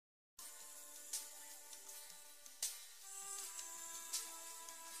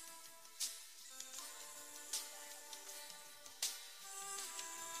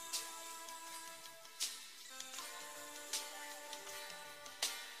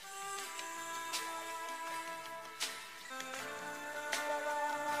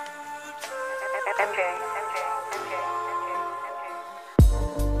This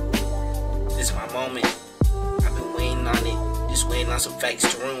is my moment. I've been waiting on it. Just waiting on some facts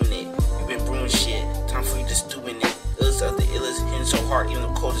to ruin it. You've been brewing shit. Time for you to stew in it. Illest of the illest, hitting so hard even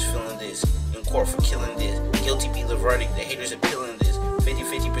the cold is feeling this. In court for killing this. Guilty be the verdict. The haters appealing this.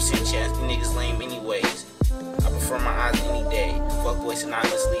 50% chance. You niggas lame anyways. I prefer my eyes any day. Fuck boys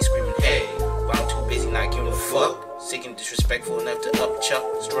anonymously screaming hey. But I'm too busy not giving a fuck. Sick and disrespectful enough to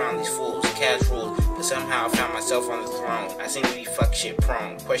upchuck. Surround these fools, cash rules. But somehow I found myself on the throne. I seem to be fuck shit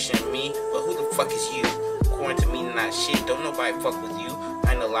prone. Questioning me, but who the fuck is you? According to me, not shit. Don't nobody fuck with you.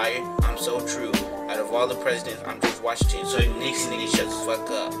 I ain't a liar, I'm so true. Out of all the presidents, I'm George Washington. So you niggas shut the fuck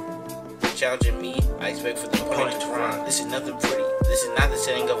up. Challenging me, I expect for the opponent to run. This is nothing pretty. This is not the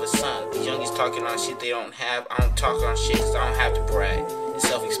setting of a son. These youngins talking on shit they don't have. I don't talk on shit cause I don't have to brag. It's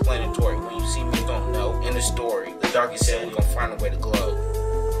self-explanatory. When you see me, you gon' know. In the story, the darkest setting, we gon' find a way to glow.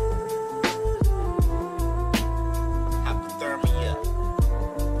 Hypothermia.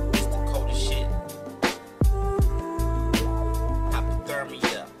 It's the coldest shit.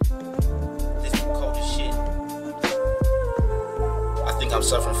 Hypothermia. This the coldest shit. I think I'm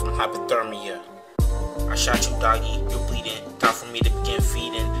suffering from hypothermia. I shot you, doggy, you're bleeding. Time for me to begin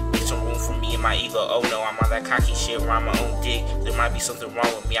feeding. Make some room for me and my ego. Oh no, I'm on that cocky shit, around my own dick. There might be something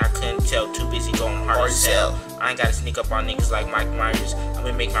wrong with me, I couldn't tell. Too busy going hard as hell. I ain't gotta sneak up on niggas like Mike Myers. I'm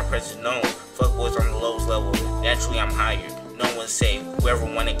gonna make my presence known. Fuck boys on the lowest level. Naturally, I'm hired. No one's safe. Whoever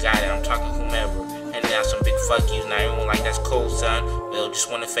wanted got it, I'm talking whomever. And now some big fuck yous, not everyone like that's cold, son. Well, just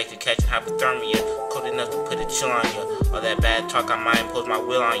one effect of catching hypothermia. Cold enough to put a chill on you. All that bad talk, I might impose my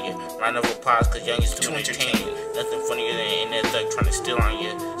will on you. Round of applause, cause young is too entertaining. Nothing funnier than an internet thug trying to steal on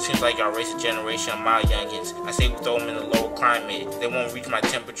you. Seems like y'all race a generation of my youngins. I say we throw them in a lower climate. They won't reach my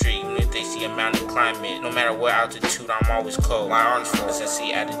temperature even if they see a mountain climate. No matter what altitude, I'm always cold. My arms froze and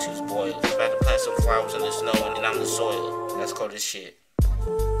see attitudes boil. About to plant some flowers in the snow and then I'm the soil. That's cold as shit.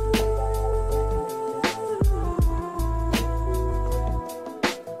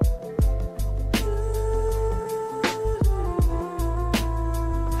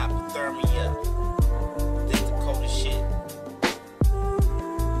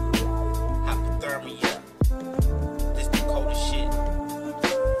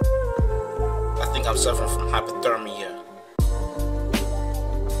 I'm suffering from hypothermia.